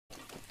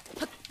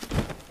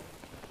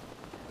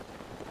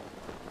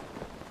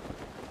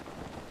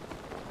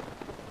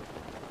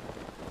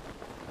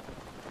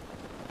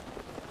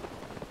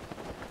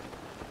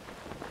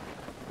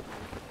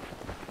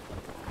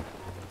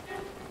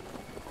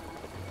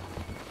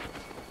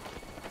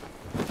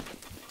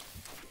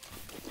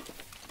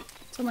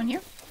Someone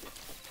here?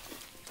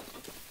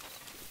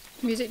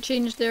 Music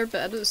changed there,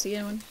 but I don't see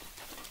anyone.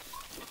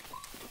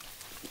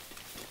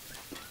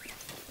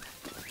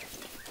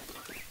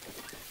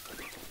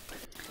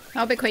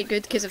 That'll be quite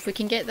good, because if we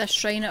can get this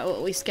shrine, it'll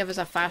at least give us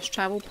a fast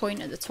travel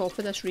point at the top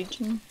of this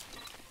region.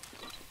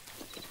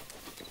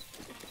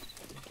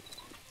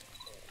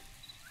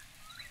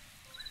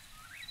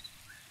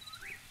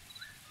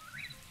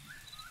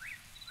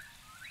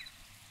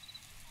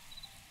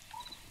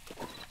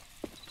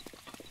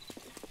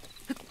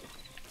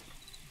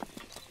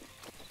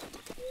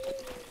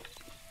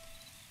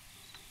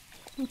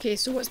 Okay,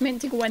 so what's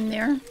meant to go in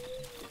there?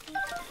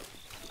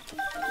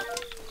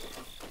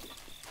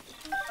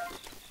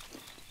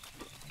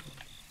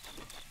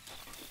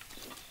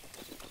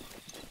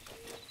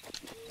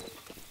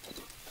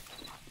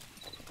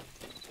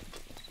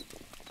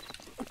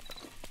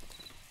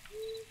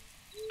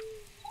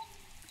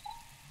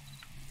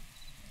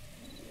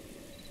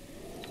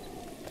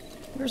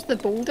 Where's the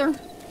boulder?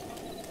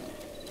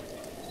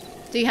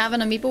 Do you have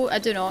an amiibo? I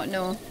do not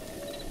know.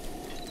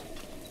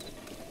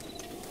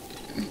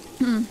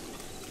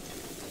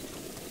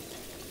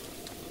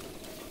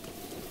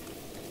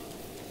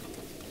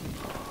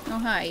 Oh,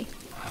 hi.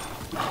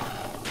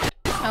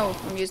 Oh,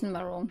 I'm using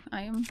my wrong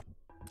item.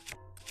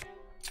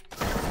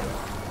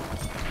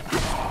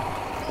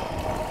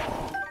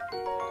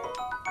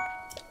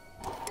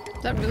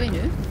 Is that really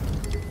new?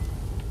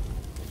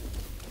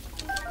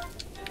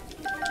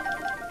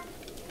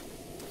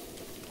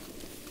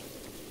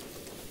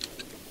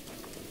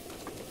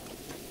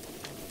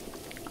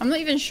 I'm not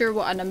even sure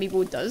what an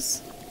amiibo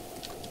does.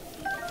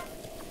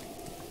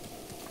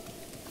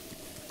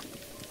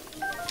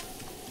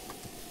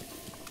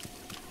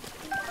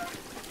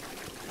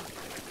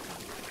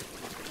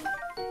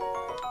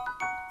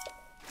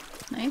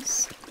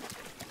 Nice.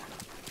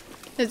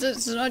 Is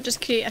it not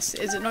just create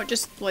a, is it not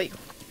just like,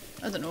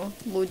 I don't know,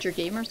 load your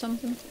game or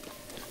something?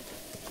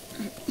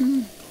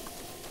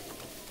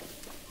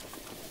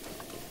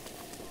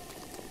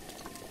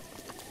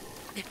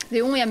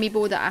 The only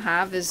amiibo that I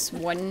have is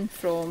one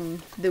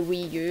from the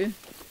Wii U.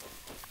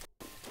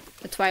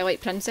 The Twilight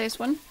Princess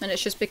one, and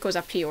it's just because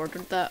I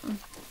pre-ordered that.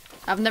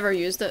 I've never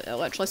used it, it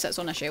literally sits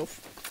on a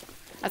shelf.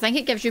 I think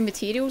it gives you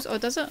materials, oh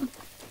does it?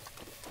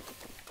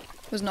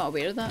 Was not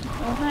aware of that.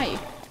 Oh hi.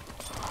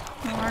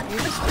 Well, aren't you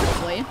just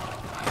lovely?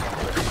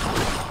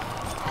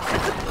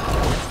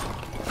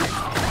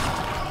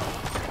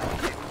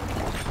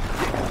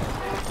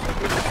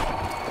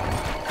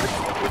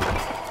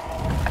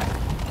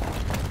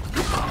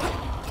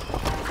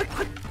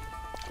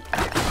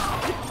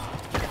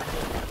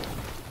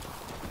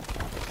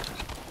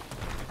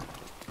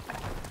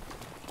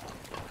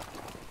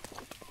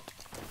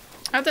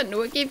 I didn't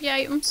know it gave you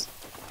items.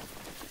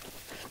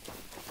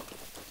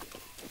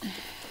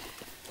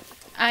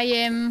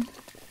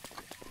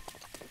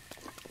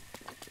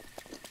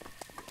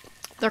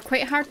 They're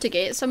quite hard to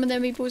get, some of the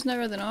amiibos now,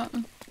 are they not?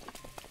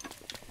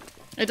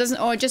 It doesn't,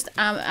 oh, just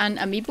an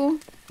amiibo?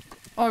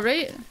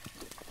 Alright.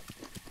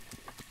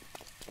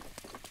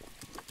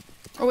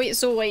 Oh wait,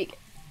 so like,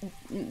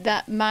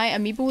 that my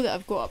amiibo that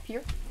I've got up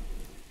here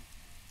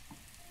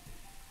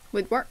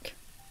would work.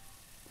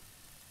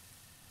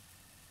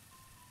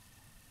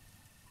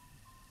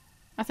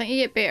 I think you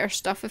get better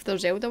stuff if they're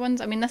Zelda ones.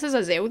 I mean, this is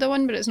a Zelda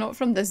one, but it's not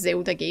from the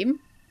Zelda game.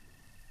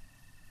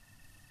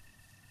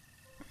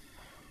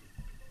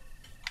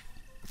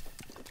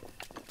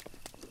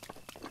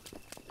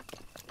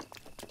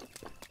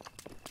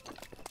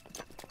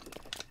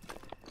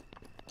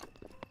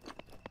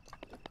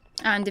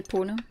 And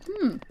Epona.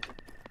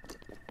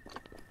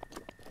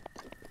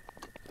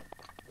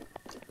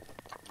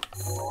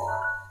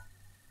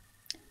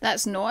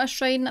 That's not a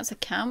shrine, that's a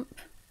camp.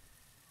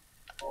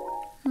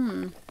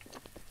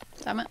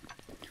 Damn it.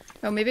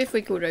 Well, maybe if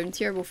we go round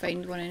here, we'll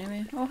find one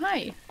anyway. Oh,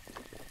 hi.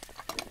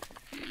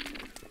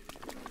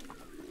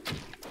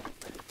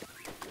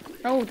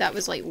 Oh, that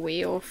was like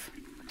way off.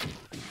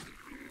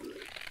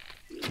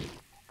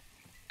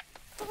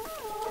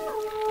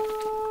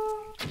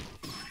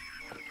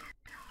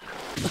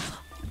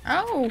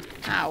 Oh,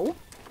 ow.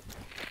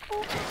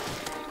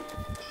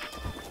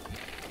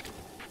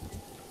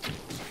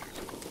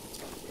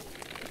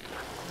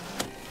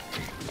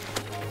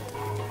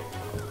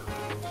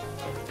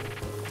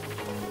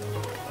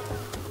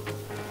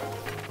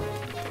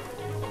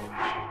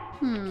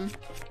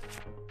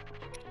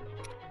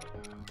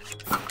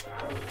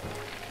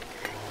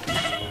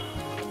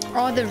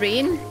 Oh, the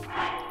rain?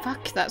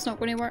 Fuck, that's not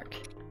going to work.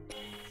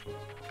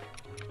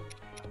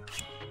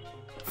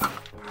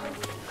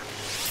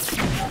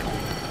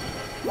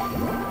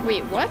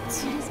 Wait, what?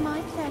 It is my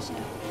pleasure.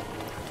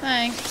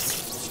 Thanks.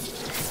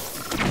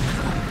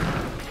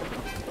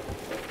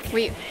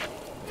 Wait.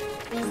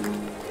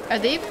 Are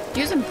they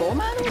using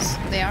bomb arrows?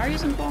 They are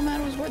using bomb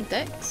arrows? What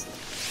dicks?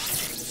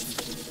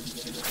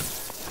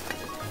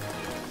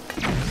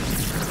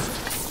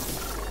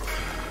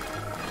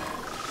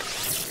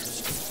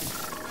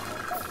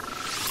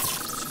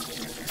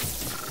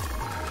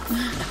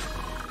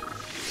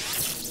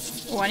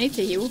 Oh, I need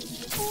to heal.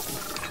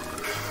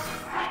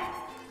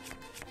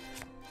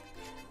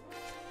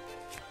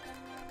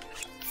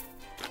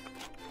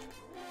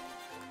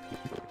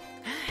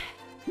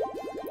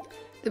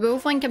 The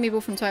Wolf Link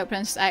amiibo from Twilight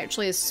Princess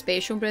actually is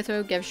special. Breath of the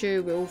Wild gives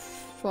you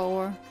wolf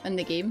power in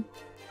the game.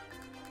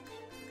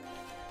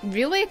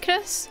 Really,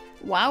 Chris?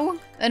 Wow.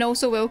 And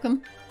also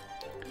welcome.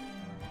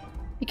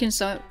 You can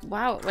summon.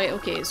 Wow, right,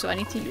 okay, so I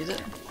need to use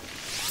it.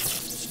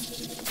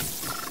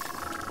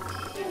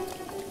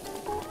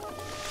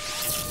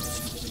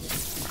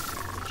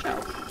 Shut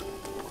up.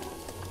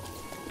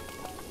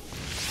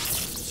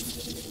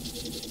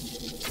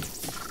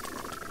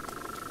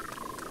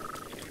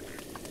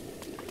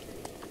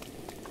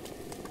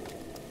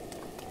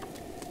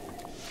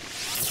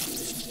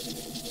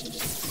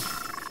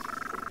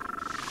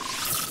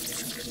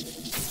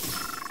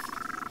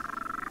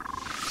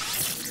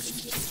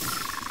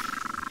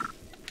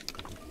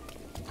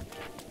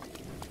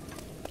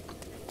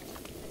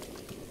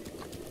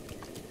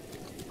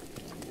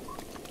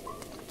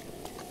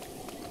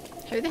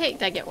 How the heck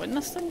did I get on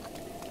this thing?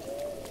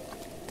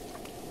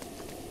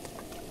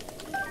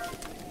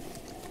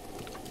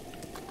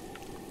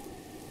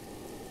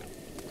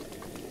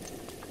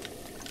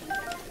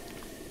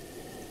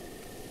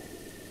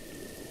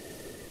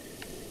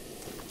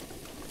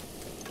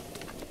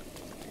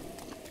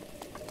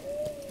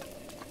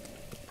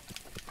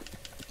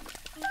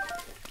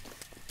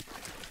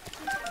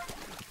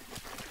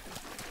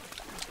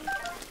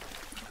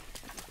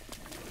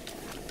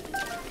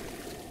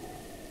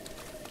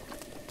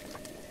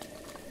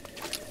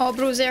 Oh,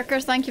 Bro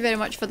Zerkers, thank you very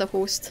much for the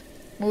host.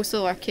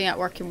 Mostly lurking at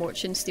work and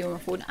watching, stealing my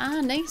phone.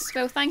 Ah, nice.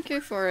 Well, thank you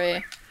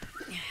for,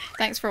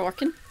 thanks for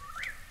working.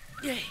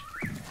 Yay.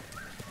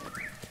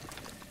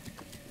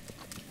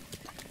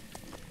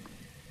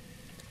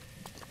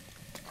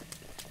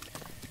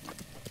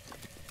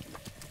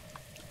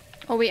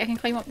 Oh wait, I can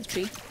climb up the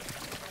tree.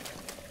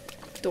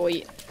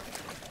 Doi.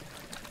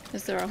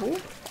 Is there a hole?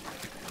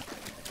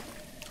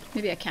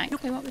 Maybe I can't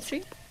climb up the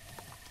tree?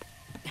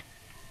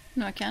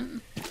 No, I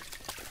can't.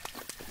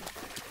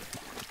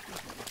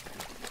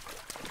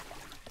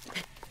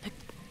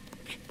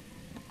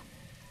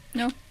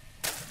 No.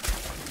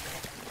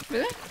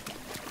 Really?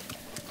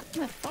 What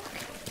the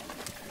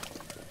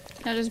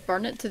fuck? Can I just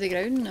burn it to the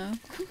ground? No.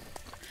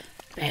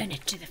 Burn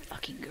it to the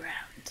fucking ground.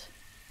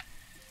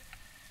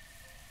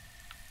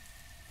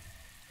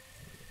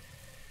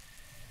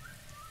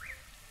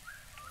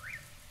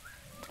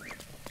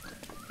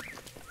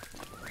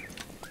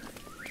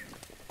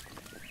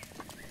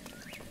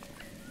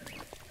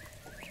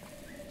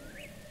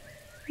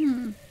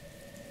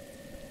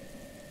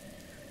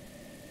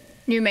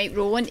 New mic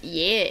rolling?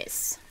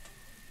 Yes!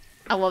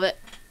 I love it.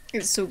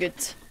 It's so good.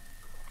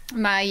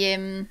 My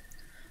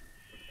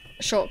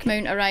shock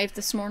mount arrived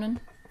this morning.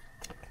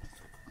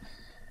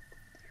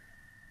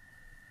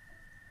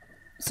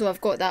 So I've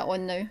got that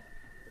on now.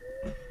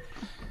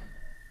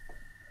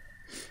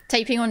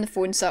 Typing on the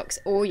phone sucks.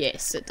 Oh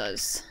yes, it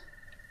does.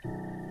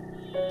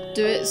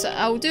 Do it. So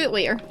I'll do it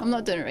later. I'm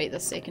not doing it right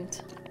this second.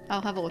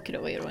 I'll have a look at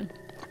it later on.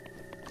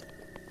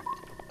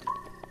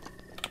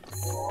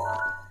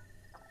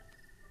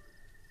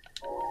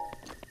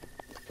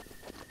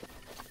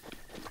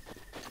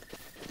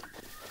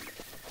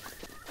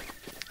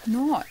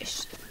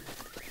 Nice.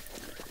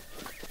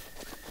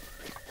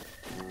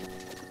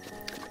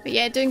 But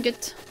yeah, doing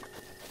good.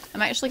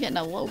 I'm actually getting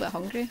a little bit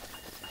hungry.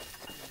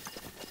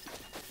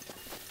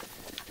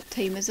 What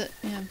time is it?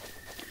 Yeah.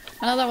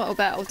 Another little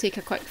bit, I'll take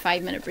a quick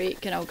 5-minute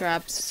break and I'll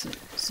grab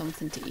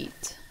something to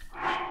eat.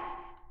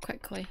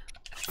 Quickly.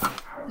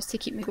 Just to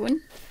keep me going.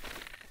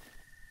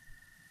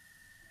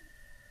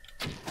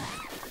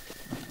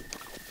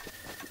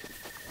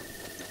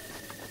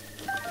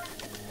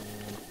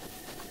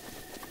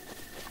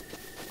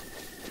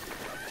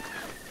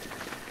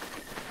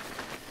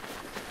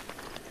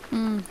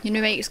 Your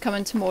new mic's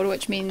coming tomorrow,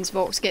 which means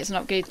Vox gets an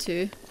upgrade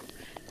too.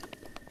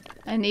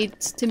 I need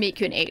to make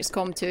you an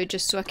XCOM too,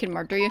 just so I can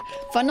murder you.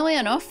 Funnily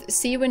enough,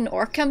 see when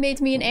Orca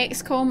made me an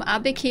XCOM, I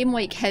became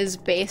like his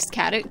best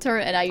character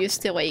and I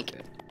used to like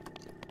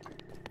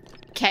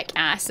kick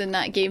ass in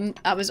that game.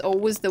 I was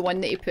always the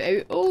one that he put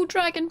out. Oh,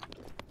 dragon!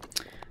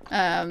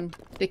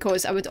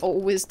 Because I would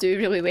always do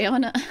really well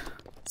in it.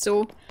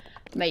 So,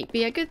 might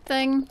be a good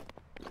thing.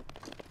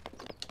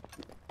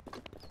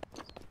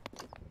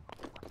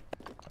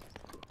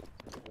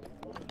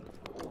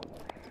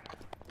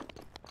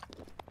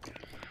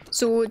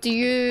 So will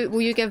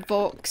you give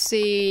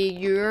Voxy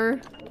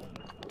your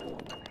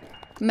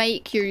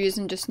mic you're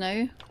using just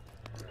now?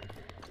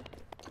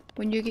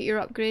 When you get your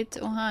upgrade?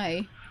 Oh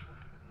hi.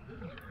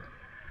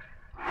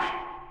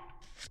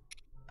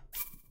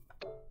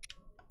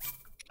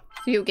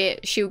 So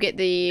she'll get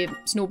the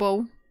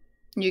snowball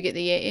and you get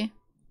the Yeti.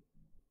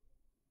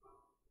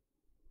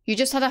 You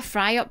just had a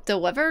fry up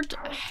delivered?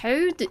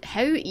 How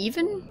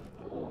even?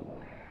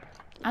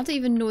 I don't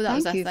even know that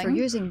was a thing. Thank you for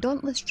using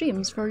Dauntless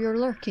streams for your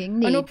lurking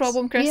needs. Oh, no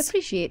problem, Chris. We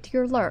appreciate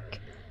your lurk.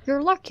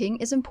 Your lurking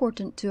is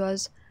important to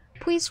us.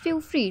 Please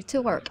feel free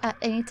to lurk at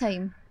any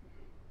time.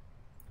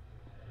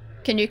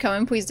 Can you come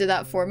and please do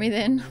that for me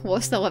then?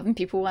 Lost 11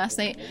 people last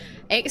night.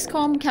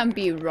 XCOM can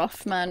be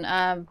rough, man.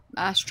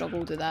 I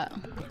struggled with that.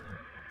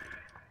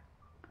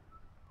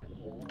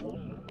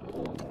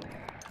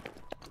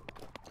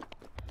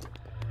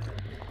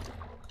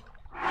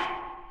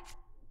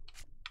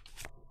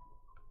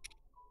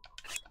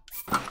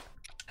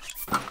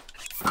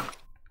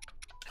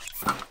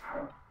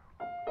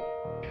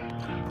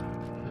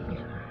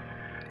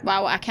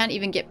 Wow, I can't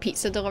even get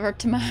pizza delivered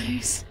to my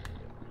house.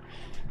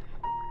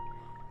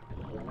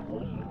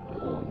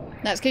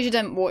 That's because you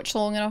didn't watch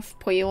long enough,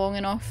 play long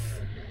enough,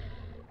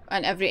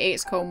 and every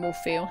XCOM will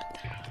fail.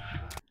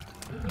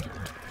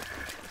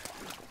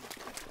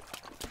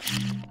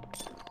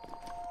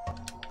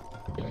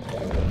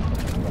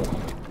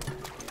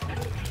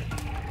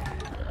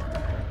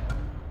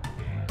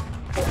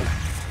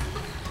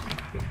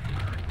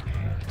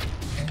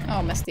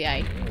 Oh, missed the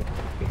eye.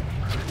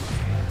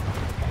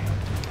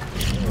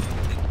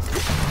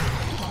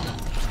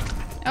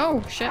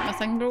 Oh shit, my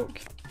thing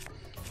broke.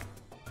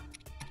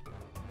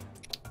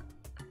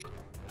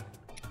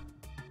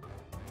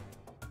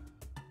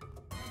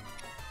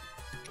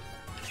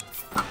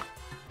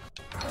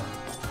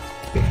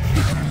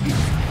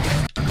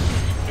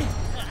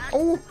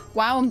 Oh,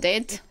 wow, I'm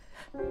dead.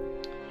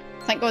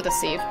 Thank God I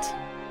saved.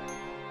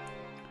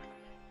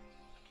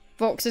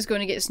 Vox is going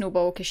to get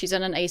Snowball because she's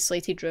in an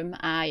isolated room.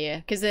 Ah,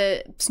 yeah. Because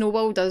the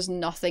Snowball does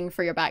nothing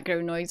for your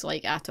background noise,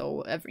 like, at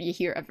all. You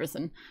hear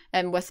everything.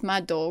 And with my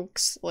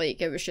dogs,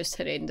 like, it was just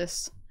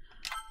horrendous.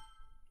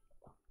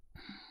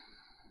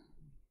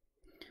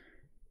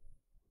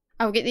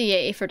 I'll get the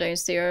Yeti for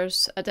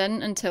downstairs. I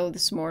didn't until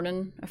this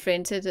morning. A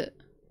friend said it.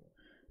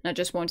 And I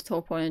just wanted to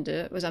hop on and do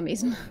it. It was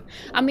amazing.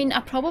 I mean,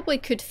 I probably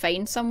could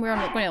find somewhere, I'm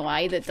not going to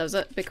lie, that does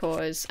it.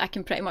 Because I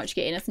can pretty much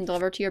get anything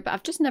delivered here. But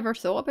I've just never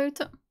thought about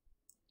it.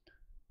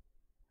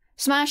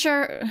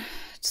 Smasher,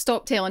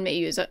 stop telling me to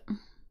use it.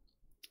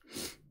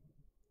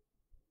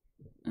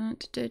 Oh,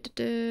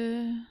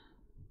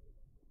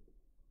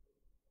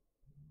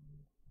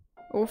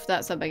 if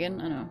that's a big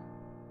one, I know.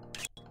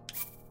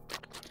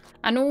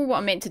 I know what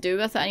I'm meant to do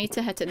with it. I need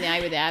to hit it in the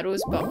eye with the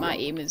arrows, but my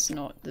aim is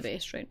not the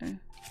best right now.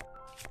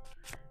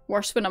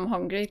 Worse when I'm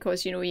hungry,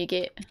 because, you know, you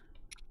get...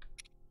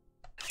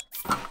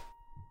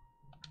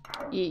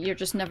 You're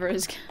just never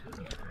as...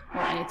 Oh,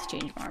 I need to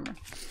change my armour.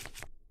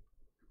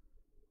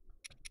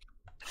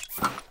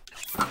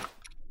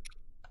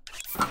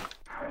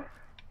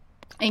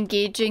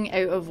 Engaging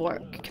out of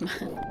work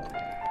command.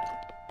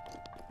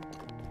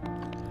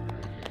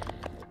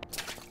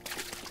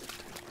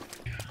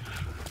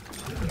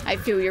 I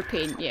feel your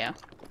pain, yeah.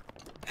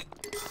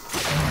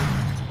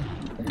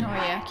 Oh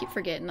yeah, I keep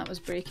forgetting that was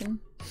breaking.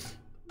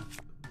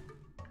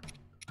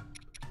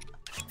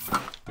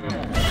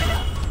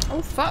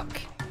 Oh fuck.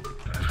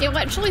 He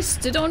literally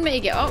stood on me to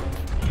get up.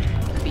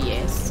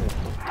 BS.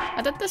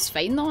 I did this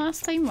fine the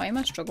last time, why am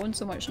I struggling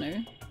so much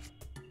now?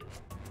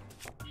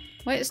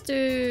 Let's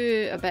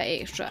do a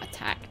bit extra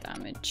attack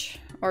damage.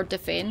 Or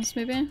defense,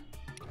 maybe?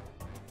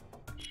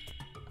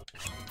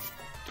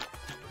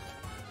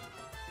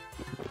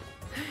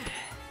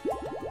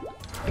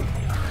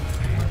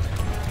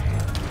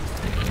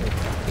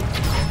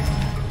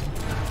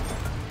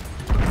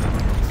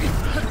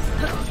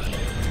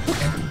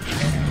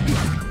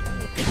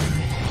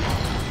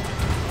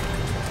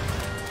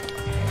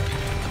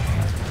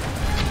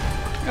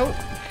 Oh.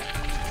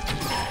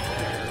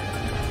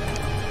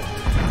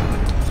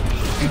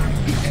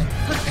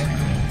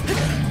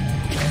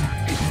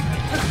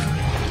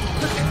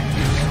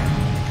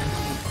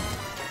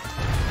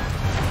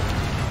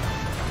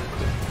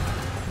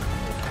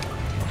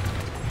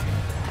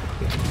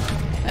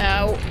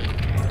 Ow.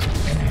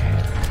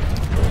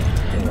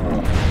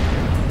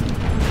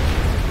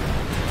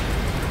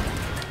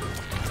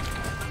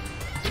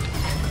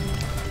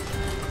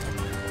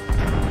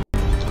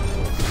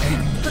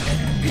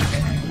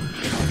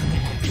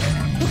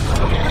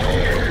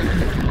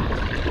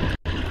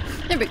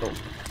 There we go.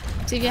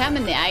 So if you have him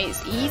in the eye,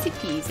 it's easy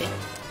peasy.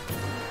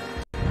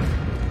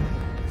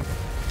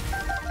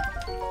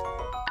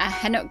 A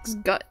Hinnock's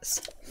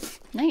guts.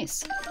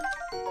 Nice.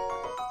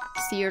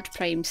 Seared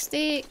prime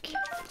steak.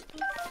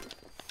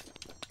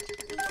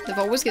 They've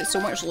always got so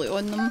much loot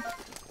on them.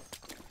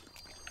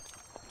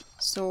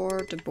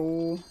 Sword,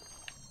 bow.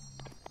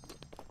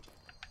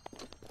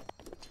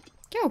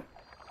 Go.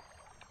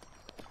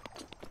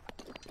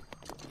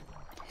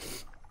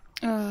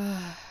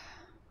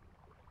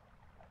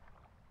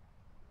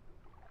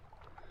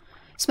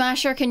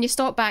 Smasher, can you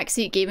stop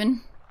backseat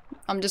gaming?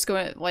 I'm just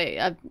gonna, like,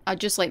 I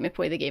just let me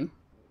play the game.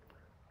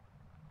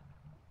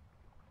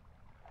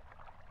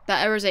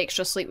 That hour's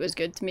extra sleep was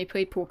good to me.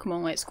 Played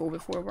Pokemon Let's Go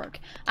before work.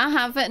 I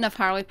have it and I've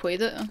hardly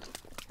played it.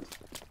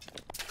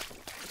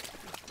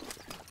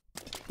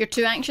 You're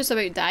too anxious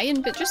about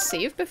dying, but just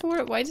save before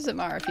it. Why does it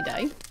matter if you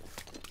die?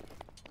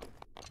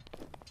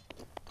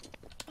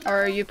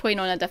 Or are you playing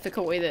on a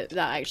difficulty that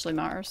actually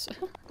matters?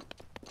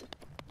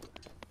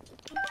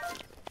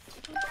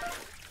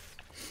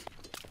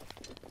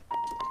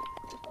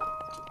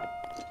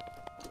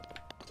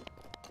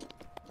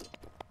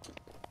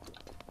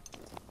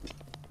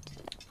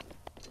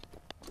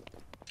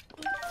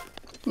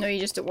 No, you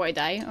just don't want to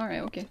die?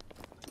 Alright, okay.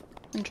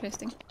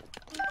 Interesting.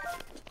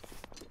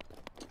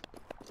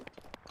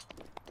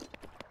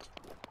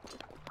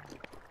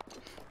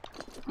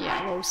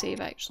 Yeah, we'll save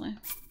actually.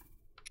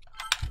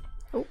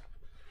 Oh.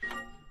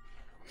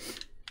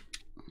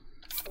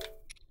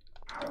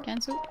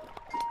 Cancel.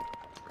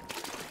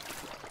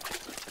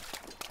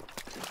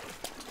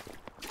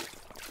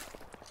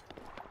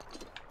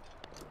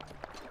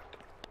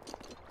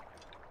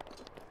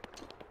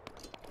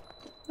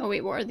 Oh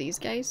wait, what are these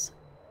guys?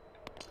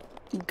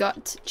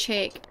 Gut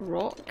check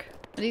rock.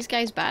 Are these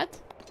guys bad?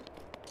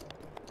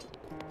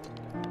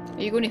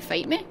 Are you going to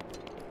fight me?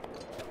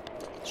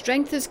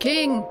 Strength is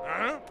king!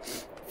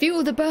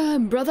 Feel the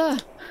burn, brother!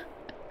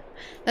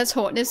 This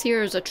hotness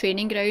here is a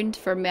training ground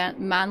for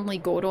manly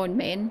Goron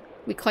men.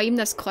 We climb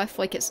this cliff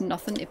like it's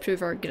nothing to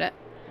prove our grit.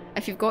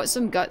 If you've got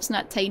some guts in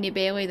that tiny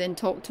belly, then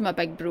talk to my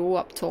big bro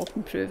up top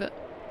and prove it.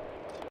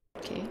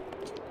 Okay.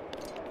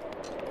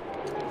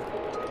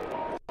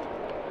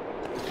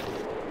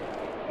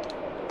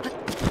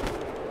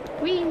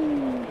 Whee!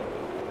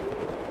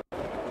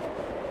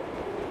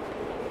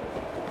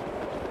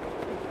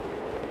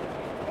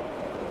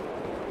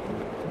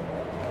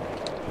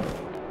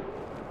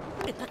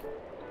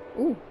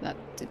 Oh, that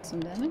did some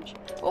damage.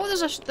 Oh,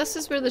 there's a this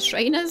is where the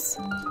shrine is.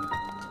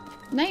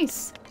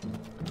 Nice.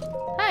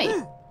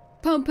 Hi.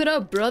 Pump it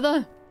up,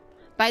 brother.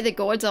 By the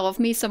gods, I love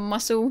me some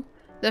muscle.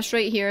 This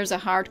right here is a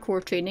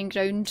hardcore training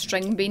ground,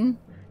 String Bean.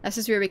 This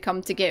is where we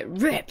come to get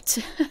ripped.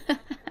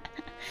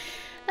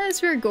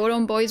 That's where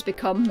Goron boys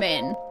become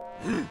men.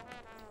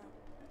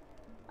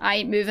 I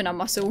ain't moving a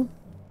muscle.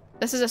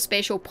 This is a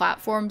special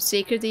platform,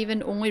 sacred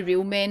even, only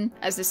real men,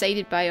 as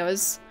decided by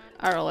us,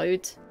 are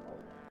allowed.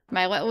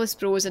 My littlest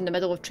bro is in the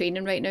middle of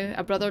training right now.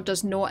 A brother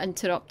does not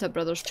interrupt a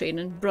brother's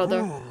training.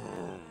 Brother.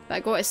 But I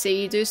gotta say,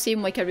 you do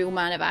seem like a real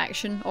man of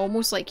action.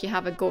 Almost like you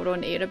have a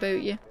Goron air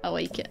about you. I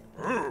like it.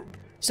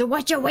 So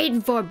what you waiting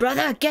for,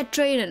 brother? Get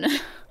training!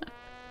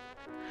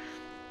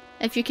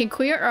 If you can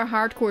clear our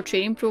hardcore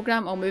training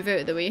program, I'll move out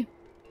of the way.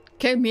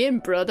 Come in,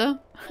 brother.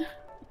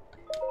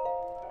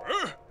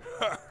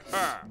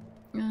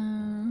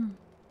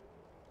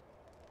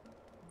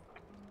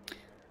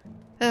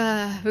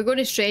 We're going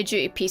to shred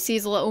you to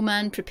pieces, little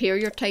man. Prepare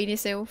your tiny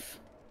self.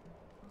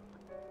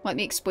 Let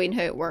me explain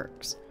how it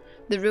works.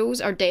 The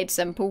rules are dead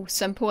simple.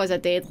 Simple as a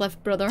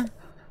deadlift, brother.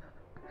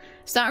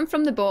 Starting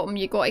from the bottom,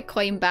 you got to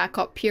climb back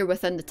up here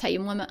within the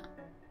time limit.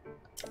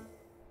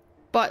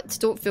 But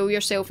don't fool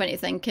yourself into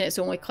thinking it's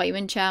only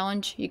climbing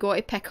challenge. You got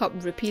to pick up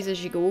rupees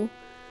as you go.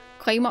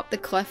 Climb up the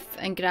cliff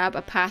and grab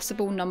a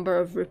passable number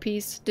of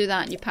rupees. Do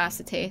that and you pass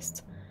the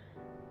test.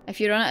 If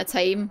you run out of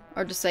time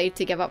or decide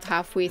to give up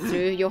halfway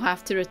through, you'll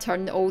have to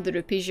return all the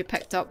rupees you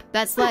picked up.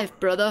 That's life,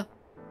 brother.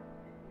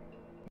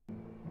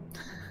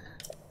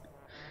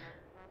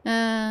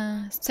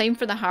 It's time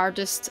for the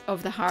hardest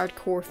of the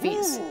hardcore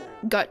feats.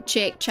 Gut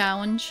check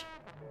challenge.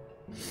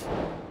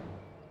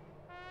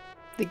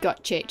 The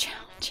gut check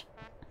challenge.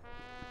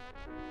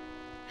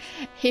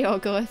 Hey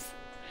Ogolith.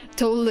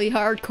 Totally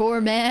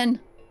hardcore, man.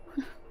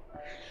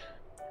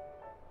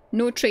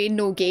 No train,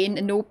 no gain,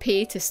 and no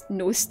pay to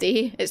no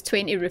stay. It's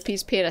 20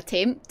 rupees per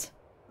attempt.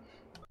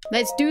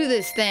 Let's do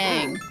this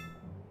thing!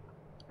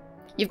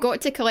 You've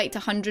got to collect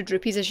 100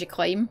 rupees as you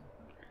climb.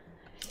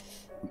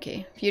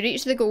 Okay, if you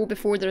reach the goal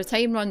before the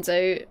time runs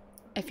out,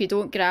 if you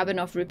don't grab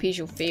enough rupees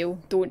you'll fail.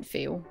 Don't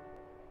fail.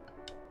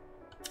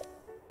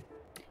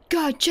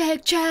 God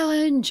check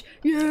challenge!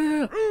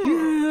 Yeah!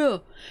 Yeah!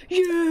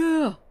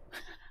 Yeah!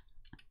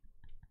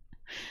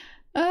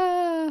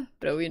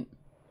 Brilliant.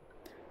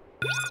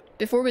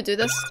 Before we do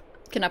this,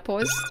 can I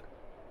pause?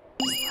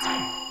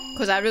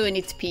 Because I really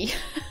need to pee.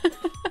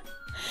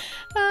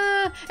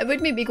 It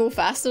would make me go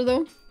faster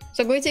though.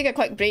 So I'm going to take a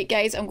quick break,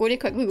 guys. I'm going to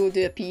quickly go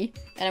do a pee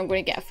and I'm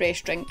going to get a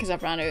fresh drink because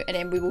I've ran out, and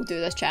then we will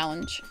do this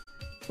challenge.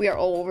 We are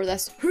all over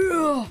this.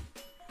 I'll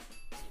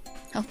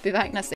be back in a second.